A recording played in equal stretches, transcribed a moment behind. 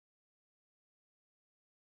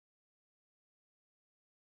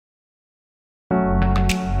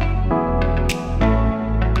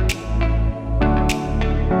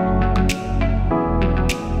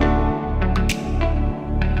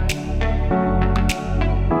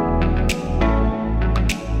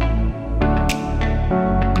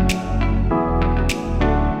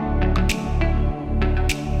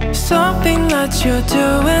that you're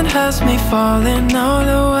doing has me falling all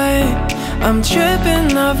the way. I'm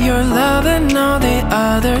tripping off your love and all the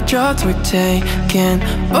other drugs we're taking.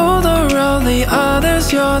 Over all the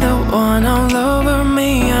others, you're the one all over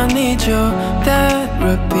me. I need your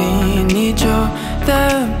therapy, need your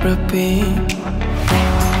therapy.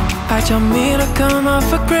 I don't mean to come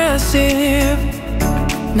off aggressive.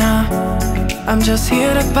 Nah, I'm just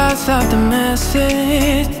here to pass out the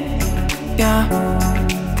message. Yeah,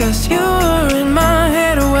 cause you were in my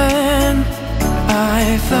head when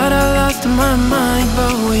I thought I lost my mind.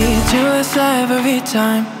 But we do this every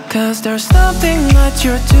time. Cause there's something that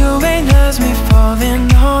you're doing has me falling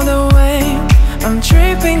all the way. I'm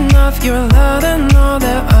tripping off your love and all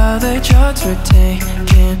the other drugs we're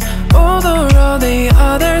taking. Over all the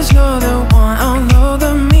others, you're the one all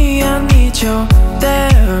over me. I need your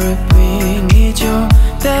therapy, need your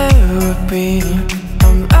therapy.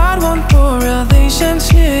 I'm at one for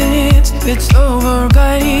relationships, it's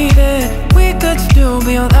overrated. We could still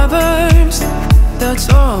be lovers, that's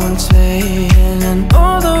all I'm saying. And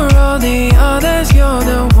over all the others, you're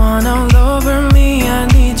the one all over me. I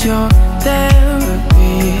need your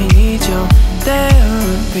therapy, need your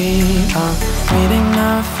therapy.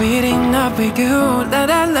 I'm feeding up with you, la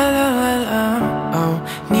la la la la. Oh,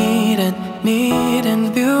 need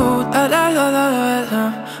you, la la la la la.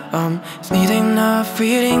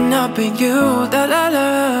 Feeding up with you, la la la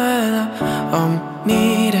la.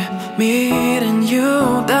 Meeting you,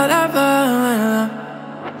 la la la la.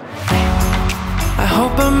 I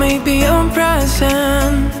hope I may be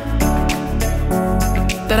present,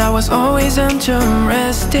 that I was always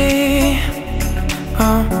interested.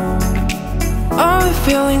 All the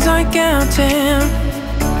feelings I can't tame.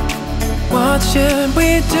 What should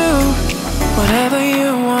we do? Whatever you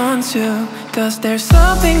want to. Cause there's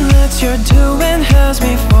something that you're doing has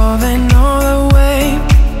me falling all the way.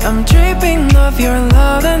 I'm tripping off your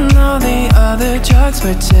love and all the other drugs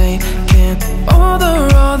we're taking. Over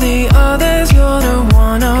all the others, you're the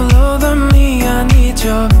one all over me. I need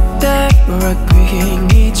your therapy,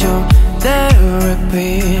 need your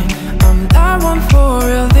therapy. I'm not one for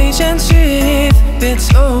relationship,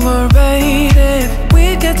 it's overrated.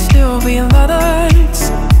 We could still be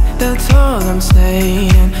lovers, that's all I'm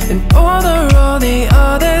saying. And over all the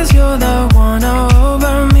others, you're the one all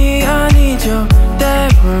over me. I need your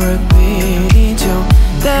therapy, need your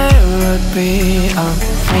therapy. I'm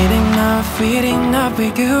feeding up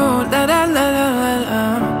with you, la la la la la.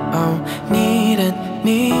 Oh, needing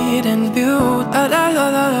you, la la la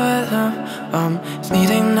la la.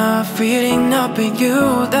 Feeding up with you,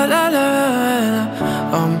 la la la la.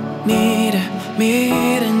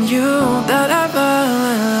 Meeting you, la la la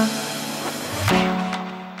la.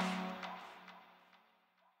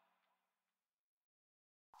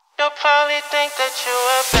 You'll probably think that you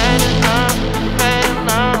are better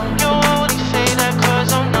now. You only say that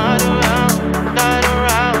cause I'm not around.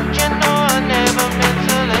 You know I never meant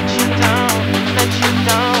to let you down.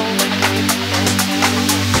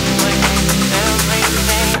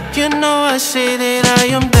 Everything. You know I say that I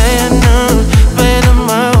am better now, better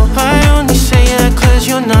now. I only say that cause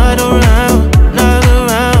you're not around.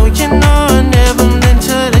 You know I never meant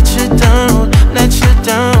to let you down.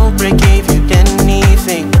 Break gave you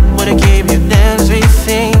anything, but I gave you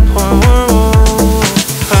everything. I'm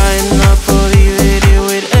not believe that it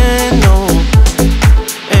would end, no.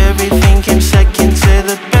 Everything came second to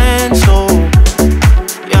the band, so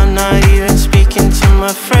you're not even speaking to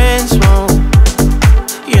my friends, no.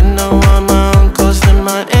 You know all my uncles and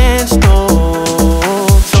my aunts, no.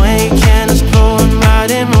 So ain't candles blowing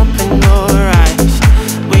right and open your eyes.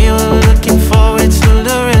 We were looking forward to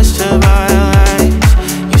the rest of our lives.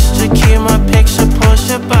 Used to keep my picture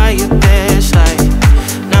posted by your bedside.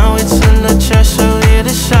 Now it's in the chest, so we're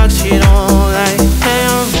the socks you don't like. Hey,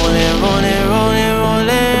 I'm rolling.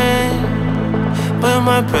 But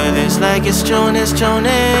my brother's like it's Jonas.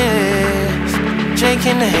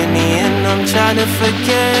 Drinking the Henny and I'm trying to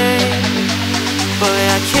forget. But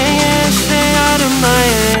I can't stay out of my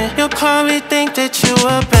head. You'll probably think that you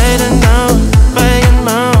are better now.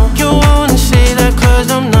 You wanna say that cause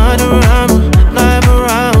I'm not around.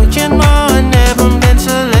 You know I never meant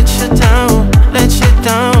to let you down.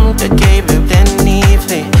 I gave you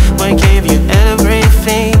anything, but I gave you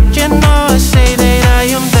everything. You know I say that I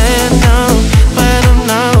am better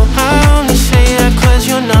now, I only say that cause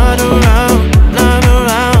you're not around.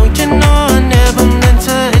 You know I never meant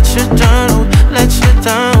to let you down.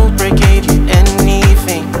 But I gave you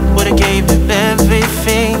anything, but I gave you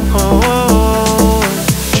everything. Oh.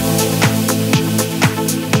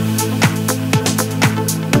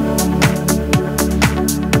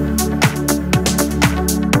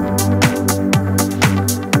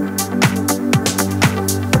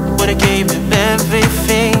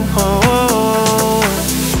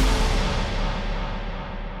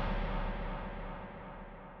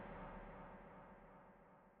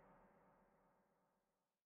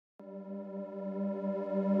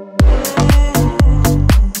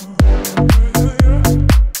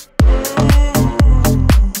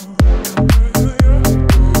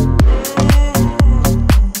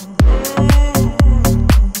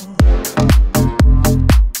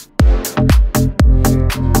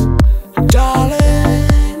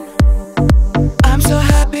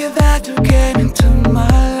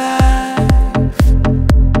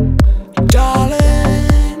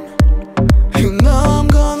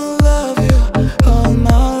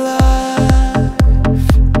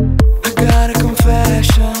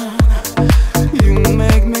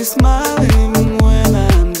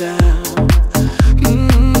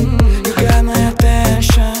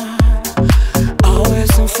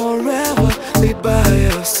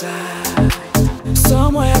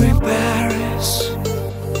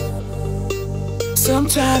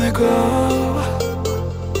 time ago,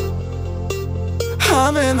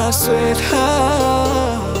 I'm in my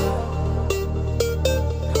sweetheart.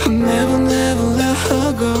 I never, never let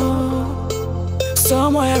her go.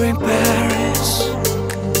 Somewhere in Paris,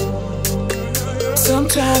 some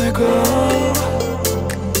time ago,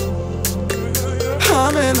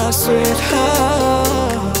 I'm in my sweetheart.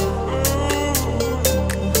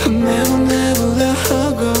 I never, never let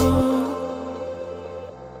her go.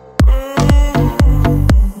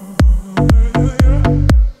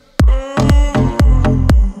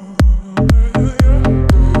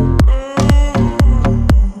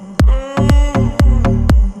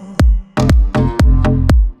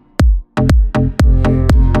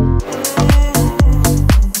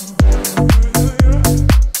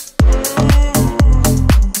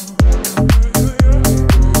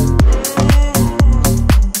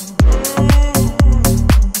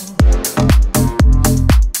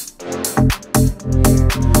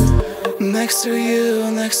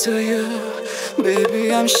 Next to you,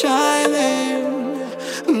 baby, I'm shining.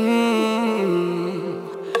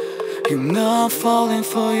 You know I'm falling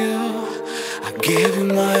for you. I gave you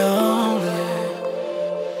my only.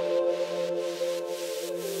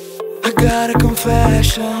 I got a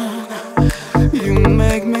confession. You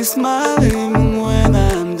make me smile even when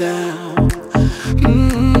I'm down.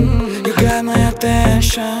 You got my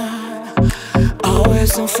attention.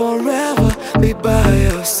 Always and forever be by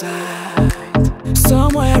your side.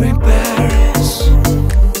 Somewhere in Paris,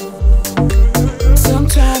 some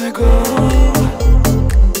time ago,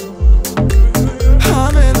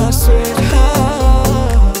 I'm in my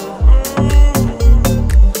sweetheart.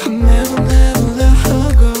 I never, never let her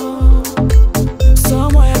go.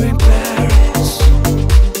 Somewhere in Paris,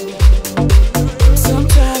 some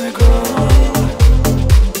time ago,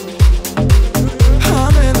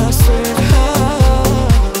 I'm in my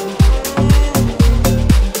sweetheart.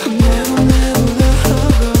 I never, never let her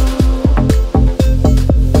go.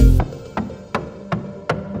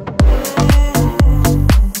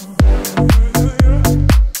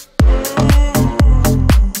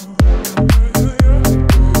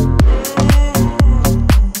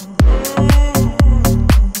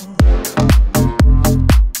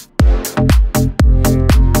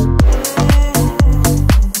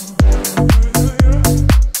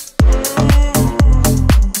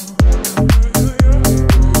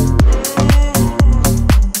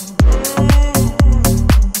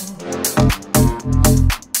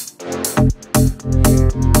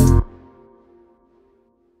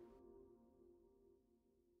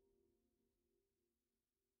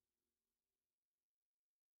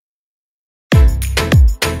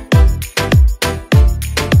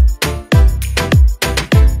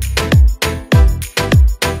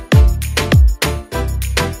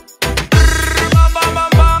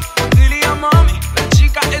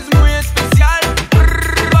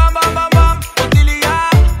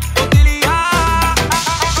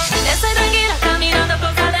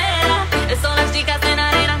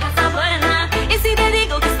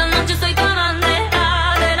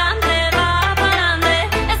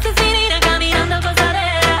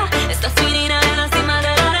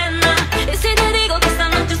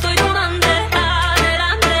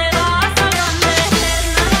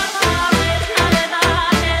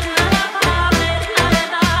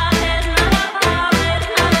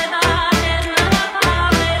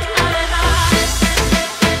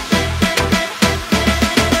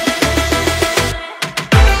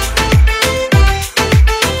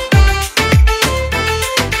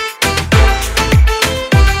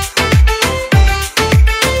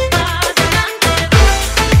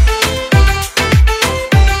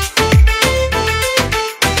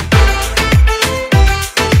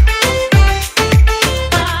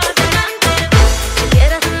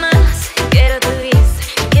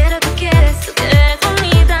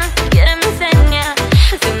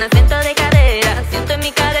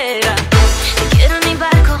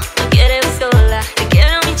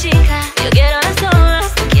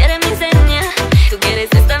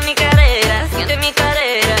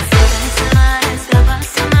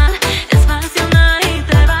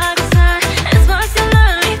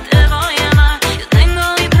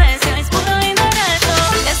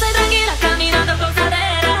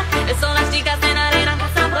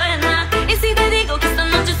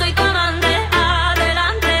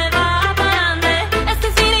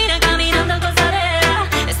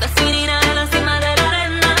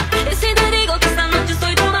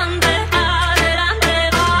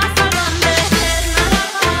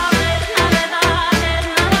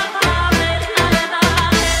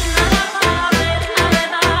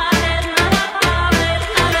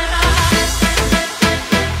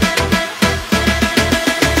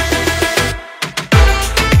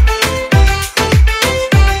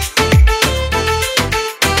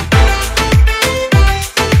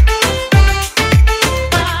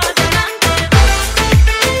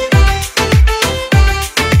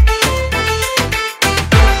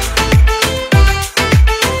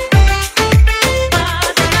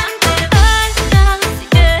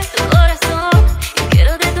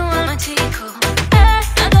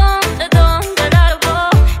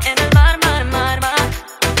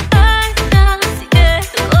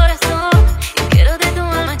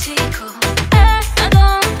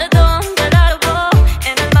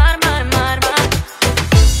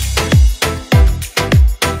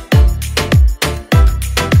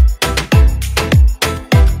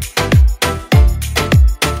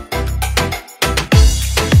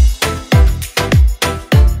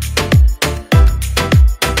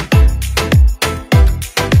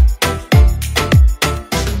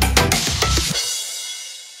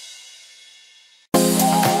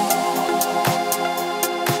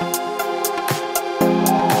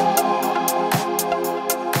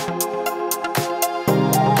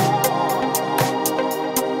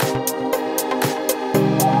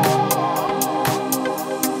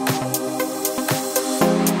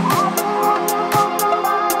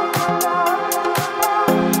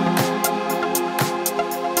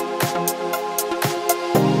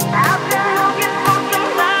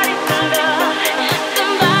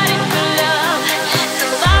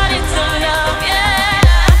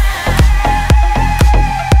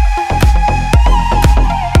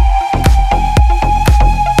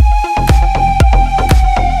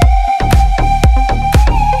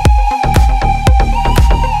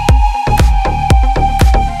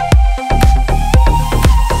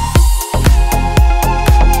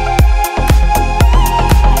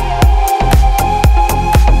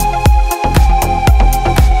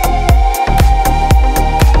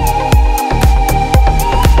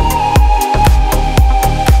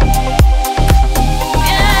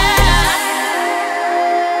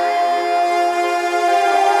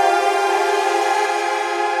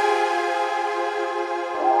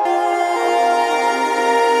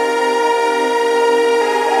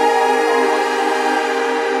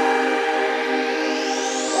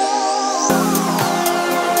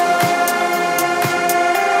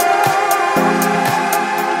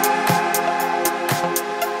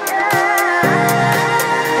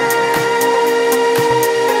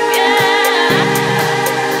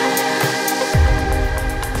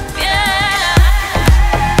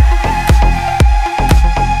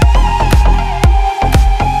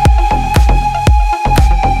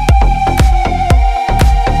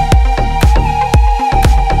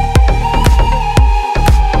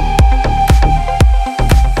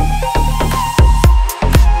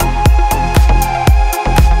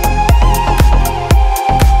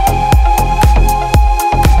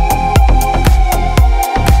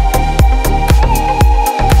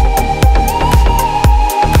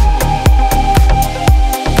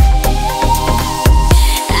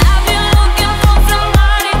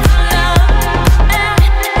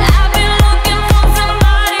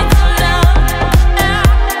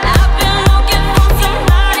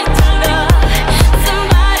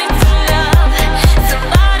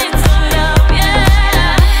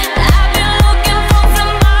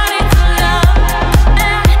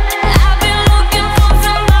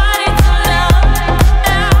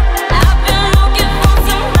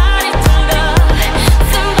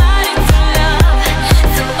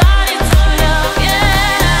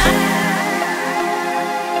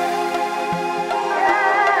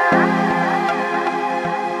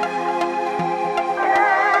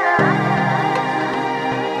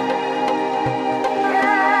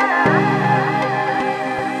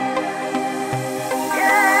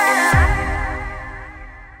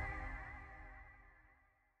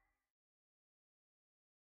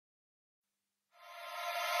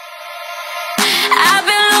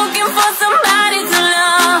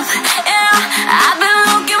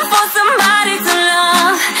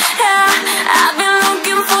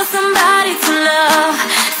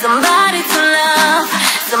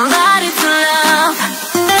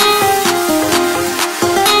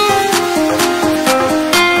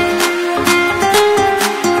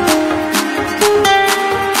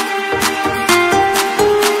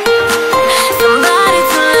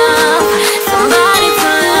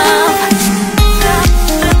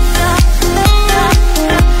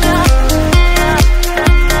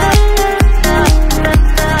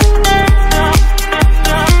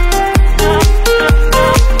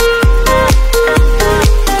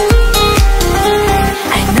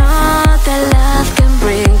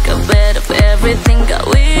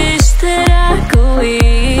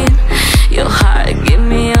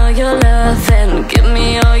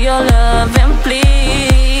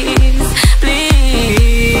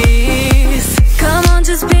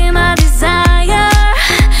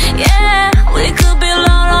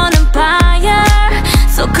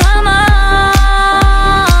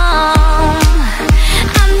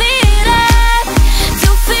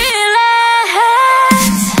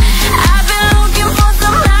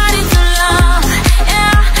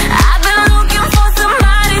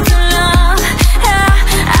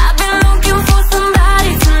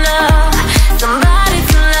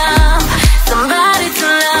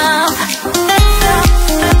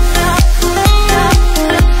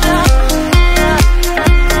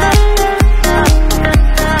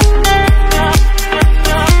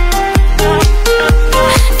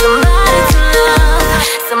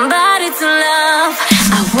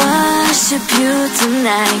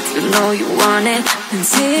 night. You know you want it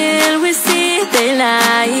until we see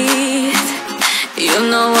daylight. You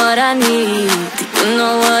know what I need, you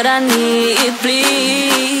know what I need.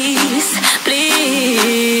 Please,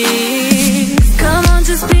 please, come on,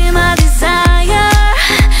 just be my